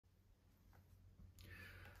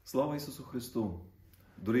Слава Ісусу Христу!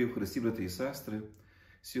 Дорогі в Христі, брати і сестри!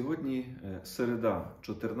 Сьогодні середа,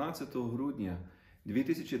 14 грудня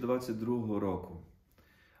 2022 року.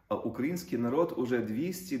 А український народ уже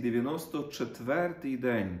 294-й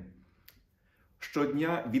день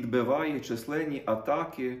щодня відбиває численні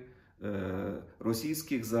атаки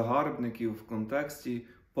російських загарбників в контексті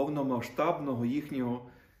повномасштабного їхнього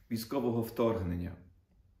військового вторгнення.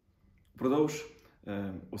 Впродовж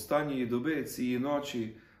останньої доби, цієї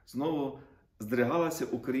ночі, знову здригалася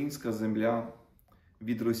українська земля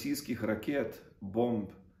від російських ракет,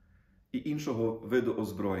 бомб і іншого виду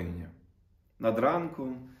озброєння. Над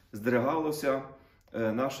ранком здригалося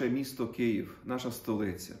наше місто Київ, наша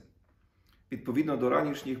столиця. Відповідно до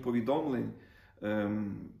ранішніх повідомлень,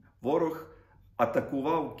 ворог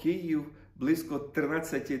атакував Київ близько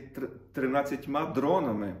 13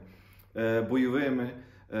 дронами бойовими,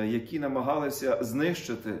 які намагалися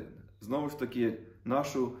знищити, знову ж таки,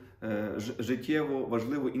 нашу життєво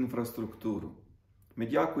важливу інфраструктуру. Ми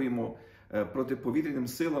дякуємо протиповітряним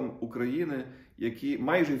силам України, які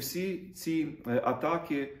майже всі ці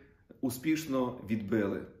атаки успішно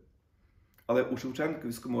відбили. Але у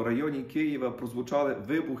Шевченківському районі Києва прозвучали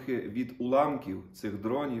вибухи від уламків цих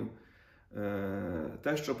дронів.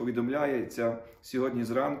 Те, що повідомляється сьогодні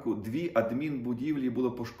зранку, 2 адмінбудівлі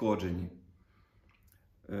були пошкоджені.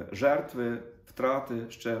 Жертви, втрати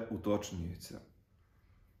ще уточнюються.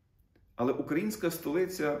 Але українська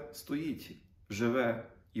столиця стоїть,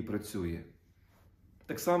 живе і працює.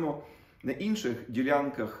 Так само на інших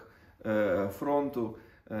ділянках фронту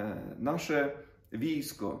наше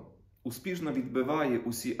військо успішно відбиває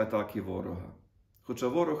усі атаки ворога. Хоча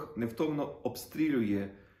ворог невтомно обстрілює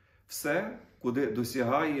все, куди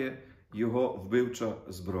досягає його вбивча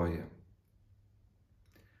зброя.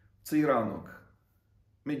 В цей ранок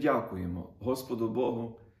ми дякуємо Господу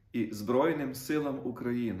Богу і Збройним силам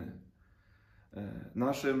України,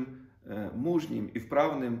 нашим мужнім і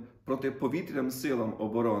вправним протиповітряним силам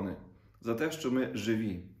оборони за те, що ми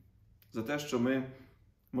живі, за те, що ми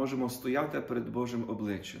можемо стояти перед Божим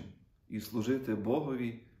обличчям і служити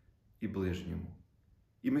Богові і ближньому.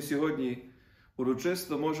 І ми сьогодні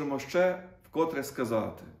урочисто можемо ще вкотре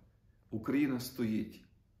сказати: Україна стоїть,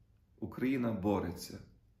 Україна бореться,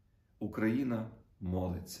 Україна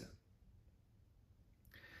молиться.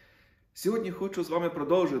 Сьогодні хочу з вами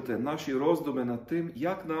продовжити наші роздуми над тим,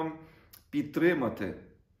 як нам підтримати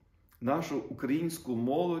нашу українську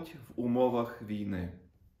молодь в умовах війни.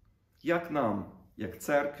 Як нам, як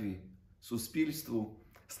церкві, суспільству,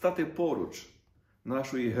 стати поруч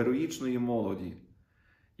нашої героїчної молоді,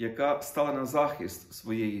 яка стала на захист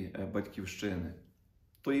своєї батьківщини,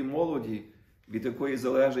 тої молоді, від якої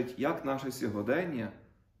залежить як наше сьогодення,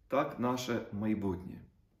 так наше майбутнє.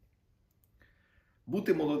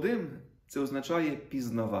 Бути молодим – це означає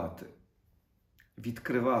пізнавати,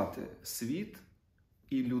 відкривати світ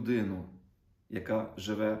і людину, яка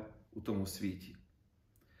живе у тому світі.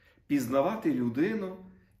 Пізнавати людину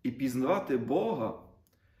і пізнавати Бога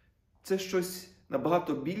 – це щось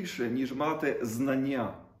набагато більше, ніж мати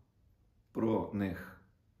знання про них.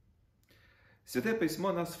 Святе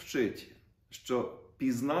Письмо нас вчить, що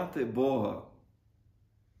пізнати Бога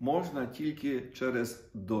можна тільки через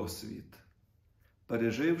досвід,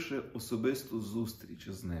 переживши особисту зустріч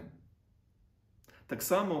з Ним. Так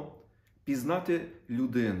само пізнати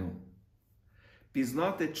людину,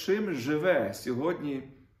 пізнати, чим живе сьогодні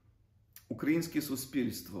українське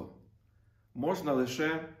суспільство, можна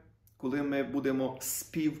лише, коли ми будемо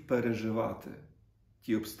співпереживати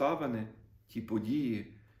ті обставини, ті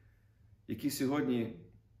події, які сьогодні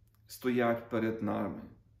стоять перед нами.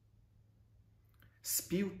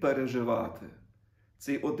 Співпереживати –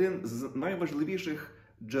 це один з найважливіших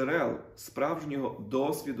джерел справжнього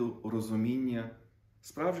досвіду, розуміння,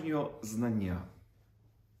 справжнього знання.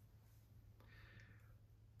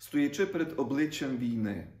 Стоячи перед обличчям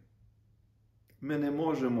війни, ми не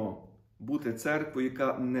можемо бути церквою,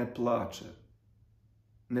 яка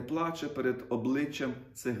не плаче перед обличчям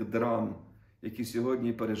цих драм, які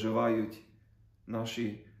сьогодні переживають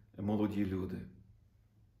наші молоді люди.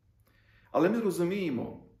 Але ми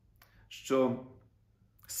розуміємо, що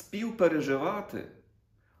співпереживати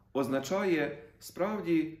означає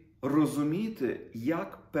справді розуміти,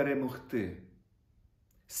 як перемогти.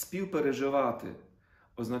 Співпереживати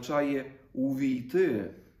означає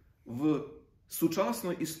увійти в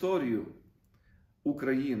сучасну історію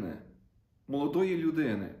України, молодої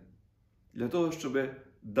людини, для того, щоб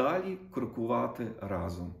далі крокувати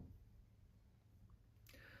разом.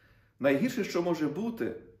 Найгірше, що може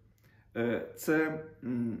бути, це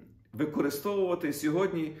використовувати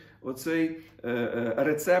сьогодні оцей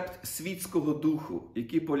рецепт світського духу,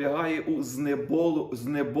 який полягає у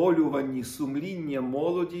знеболюванні сумління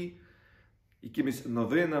молоді якимись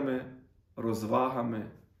новинами,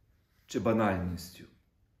 розвагами чи банальністю.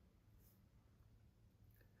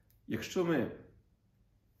 Якщо ми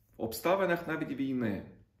в обставинах навіть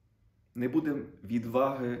війни не будемо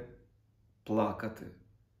відваги плакати,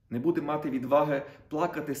 не будемо мати відваги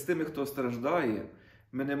плакати з тими, хто страждає,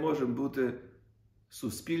 ми не можемо бути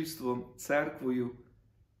суспільством, церквою,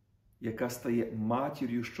 яка стає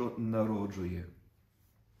матір'ю, що народжує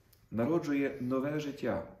нове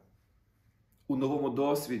життя. У новому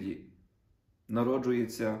досвіді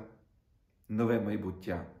народжується нове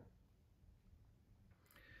майбуття.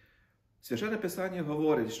 Священне Писання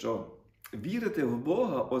говорить, що вірити в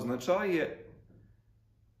Бога означає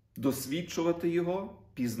досвідчувати Його,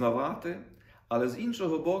 пізнавати, але з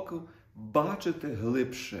іншого боку бачити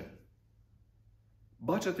глибше.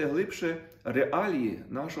 Бачити глибше реалії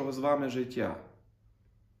нашого з вами життя.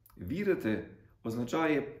 Вірити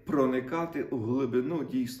означає проникати у глибину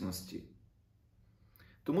дійсності.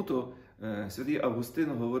 Тому-то святий Августин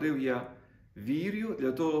говорив: я вірю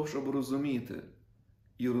для того, щоб розуміти,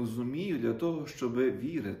 і розумію для того, щоб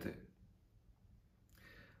вірити.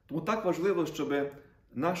 Тому так важливо, щоб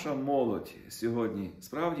наша молодь сьогодні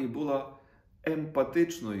справді була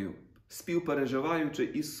емпатичною, співпереживаючи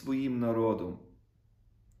із своїм народом.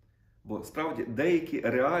 Бо справді деякі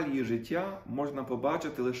реалії життя можна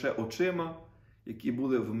побачити лише очима, які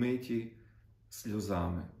були вмиті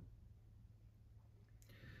сльозами.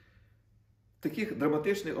 В таких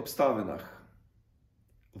драматичних обставинах,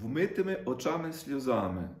 вмитими очами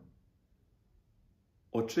сльозами,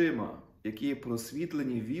 очима, які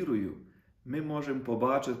просвітлені вірою, ми можемо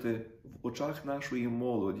побачити в очах нашої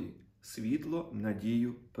молоді світло,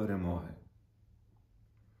 надію, перемоги.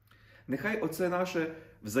 Нехай оце наше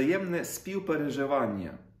взаємне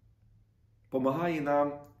співпереживання помагає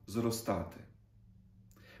нам зростати,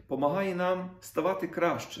 помагає нам ставати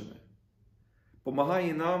кращими,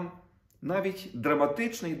 помагає нам навіть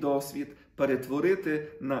драматичний досвід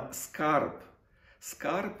перетворити на скарб.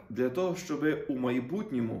 Скарб для того, щоб у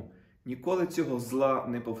майбутньому ніколи цього зла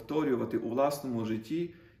не повторювати у власному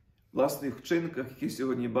житті, в власних вчинках, які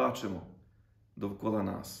сьогодні бачимо довкола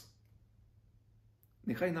нас.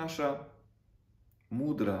 Нехай наша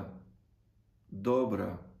мудра,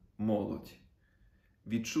 добра молодь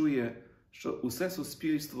відчує, що усе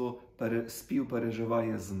суспільство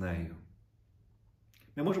співпереживає з нею.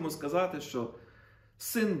 Ми можемо сказати, що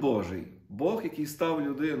Син Божий, Бог, який став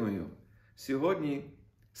людиною, сьогодні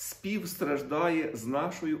співстраждає з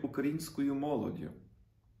нашою українською молоддю.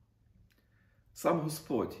 Сам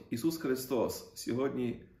Господь, Ісус Христос,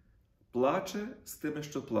 сьогодні плаче з тими,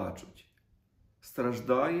 що плачуть,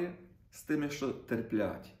 страждає з тими, що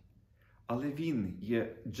терплять. Але Він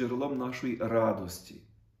є джерелом нашої радості.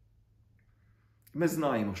 Ми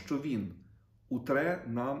знаємо, що Він утре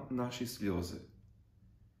нам наші сльози.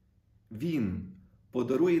 Він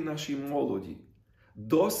подарує нашій молоді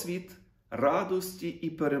досвід радості і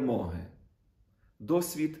перемоги,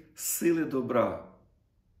 досвід сили добра,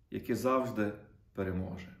 яке завжди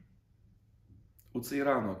переможе. У цей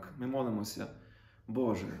ранок ми молимося: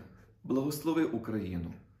 Боже, благослови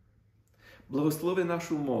Україну, благослови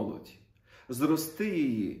нашу молодь, зрости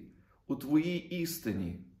її у Твоїй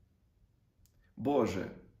істині.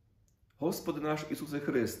 Боже, Господи наш Ісусе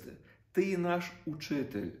Христе, Ти є наш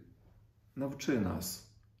учитель, навчи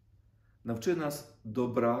нас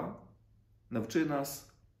добра, навчи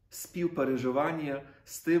нас співпереживання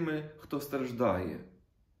з тими, хто страждає,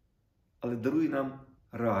 але даруй нам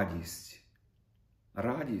радість,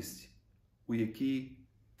 у якій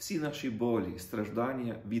всі наші болі,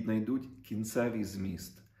 страждання віднайдуть кінцевий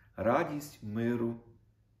зміст, радість миру,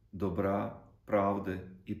 добра, правди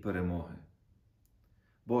і перемоги.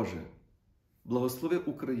 Боже, благослови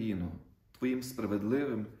Україну Твоїм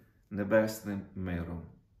справедливим небесним миром.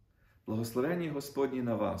 Благословення Господні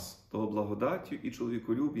на вас, того благодаттю і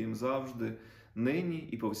чоловіколюбієм завжди, нині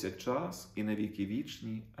і повсякчас, і на віки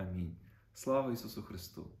вічні. Амінь. Слава Ісусу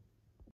Христу!